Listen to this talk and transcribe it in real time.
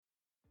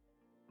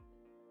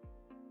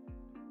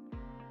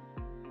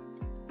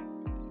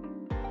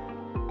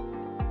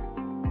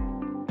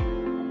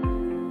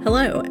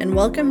Hello, and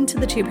welcome to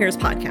the Two Peers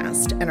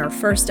Podcast and our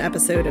first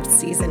episode of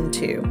Season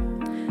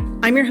 2.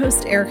 I'm your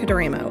host, Erica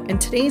Duramo,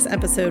 and today's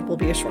episode will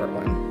be a short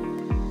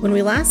one. When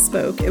we last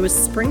spoke, it was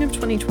spring of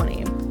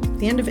 2020,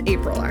 the end of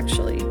April,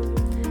 actually,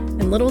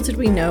 and little did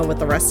we know what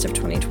the rest of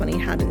 2020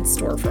 had in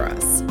store for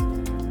us.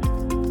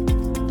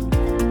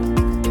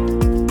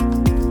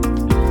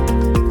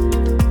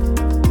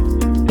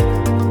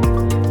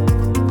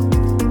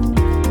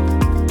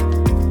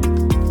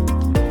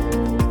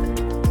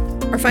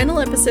 Our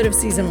final episode of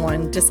Season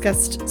 1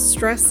 discussed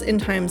stress in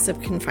times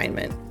of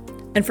confinement.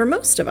 And for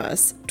most of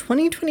us,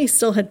 2020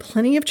 still had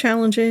plenty of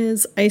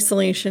challenges,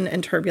 isolation,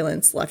 and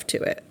turbulence left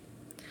to it.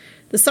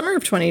 The summer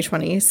of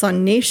 2020 saw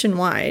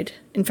nationwide,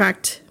 in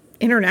fact,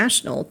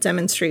 international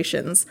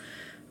demonstrations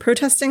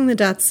protesting the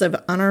deaths of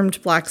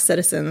unarmed Black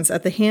citizens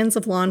at the hands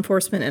of law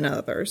enforcement and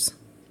others.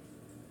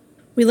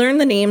 We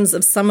learned the names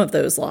of some of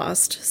those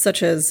lost,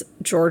 such as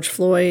George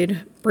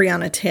Floyd,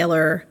 Breonna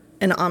Taylor,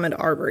 and Ahmaud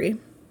Arbery,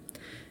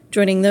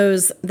 joining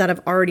those that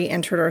have already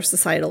entered our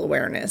societal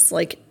awareness,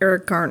 like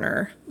Eric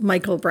Garner,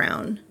 Michael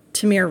Brown,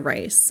 Tamir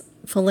Rice,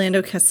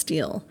 Philando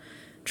Castile,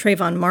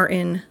 Trayvon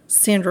Martin,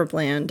 Sandra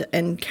Bland,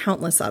 and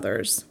countless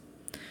others.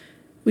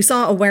 We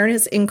saw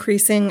awareness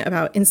increasing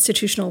about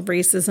institutional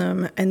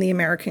racism and the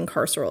American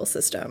carceral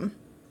system.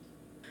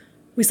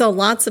 We saw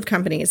lots of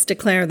companies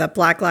declare that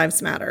Black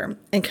Lives Matter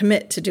and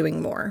commit to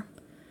doing more.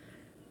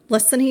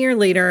 Less than a year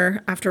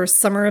later, after a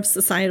summer of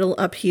societal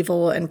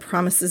upheaval and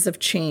promises of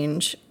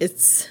change,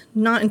 it's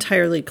not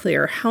entirely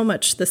clear how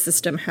much the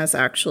system has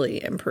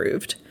actually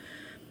improved.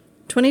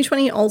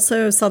 2020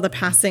 also saw the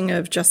passing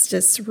of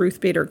Justice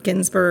Ruth Bader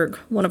Ginsburg,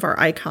 one of our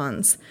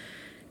icons,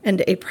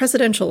 and a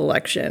presidential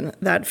election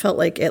that felt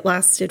like it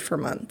lasted for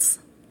months.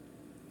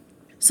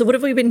 So what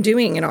have we been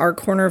doing in our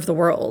corner of the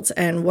world,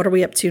 and what are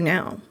we up to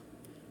now?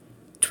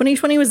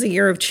 2020 was a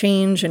year of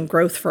change and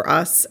growth for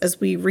us as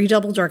we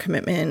redoubled our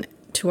commitment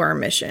to our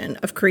mission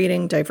of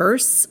creating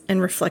diverse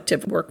and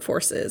reflective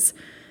workforces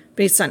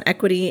based on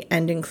equity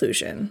and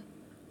inclusion.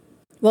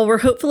 While we're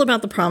hopeful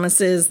about the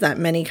promises that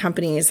many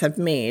companies have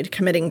made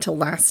committing to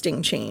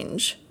lasting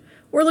change,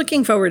 we're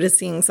looking forward to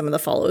seeing some of the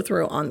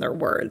follow-through on their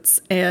words,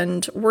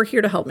 and we're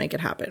here to help make it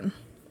happen.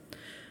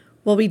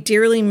 While we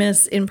dearly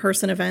miss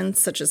in-person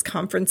events such as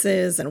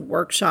conferences and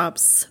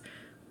workshops,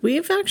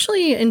 we've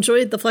actually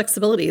enjoyed the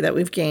flexibility that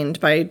we've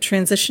gained by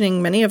transitioning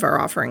many of our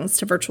offerings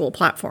to virtual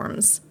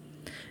platforms.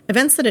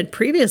 Events that had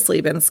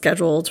previously been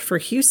scheduled for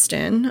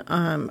Houston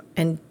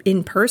and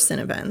in-person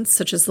events,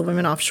 such as the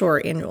Women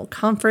Offshore Annual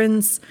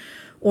Conference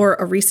or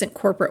a recent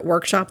corporate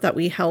workshop that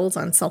we held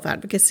on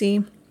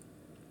self-advocacy,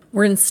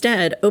 were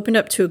instead opened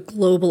up to a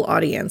global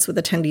audience with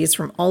attendees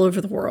from all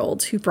over the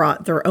world who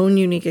brought their own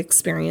unique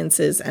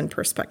experiences and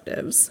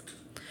perspectives.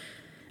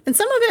 And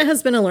some of it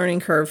has been a learning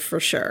curve for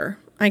sure.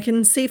 I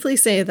can safely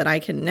say that I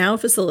can now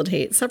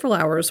facilitate several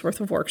hours worth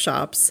of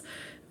workshops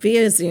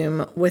via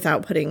Zoom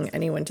without putting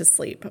anyone to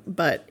sleep,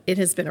 but it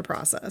has been a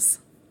process.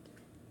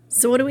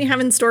 So what do we have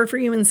in store for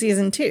you in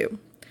Season 2?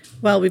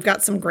 Well, we've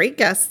got some great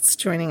guests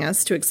joining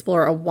us to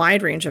explore a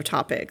wide range of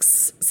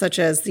topics, such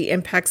as the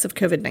impacts of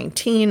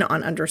COVID-19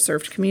 on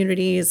underserved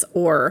communities,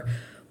 or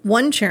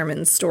one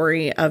chairman's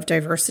story of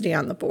diversity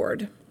on the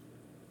board.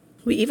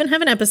 We even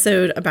have an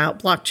episode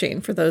about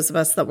blockchain for those of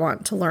us that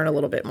want to learn a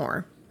little bit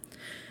more.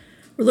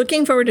 We're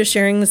looking forward to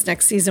sharing this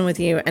next season with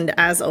you, and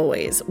as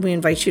always, we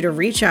invite you to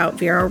reach out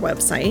via our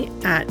website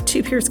at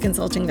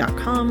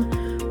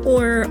twopeersconsulting.com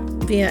or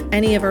via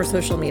any of our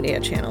social media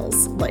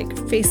channels like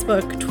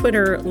Facebook,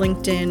 Twitter,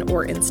 LinkedIn,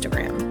 or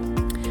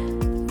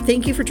Instagram.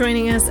 Thank you for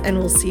joining us, and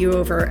we'll see you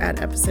over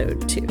at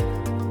episode 2.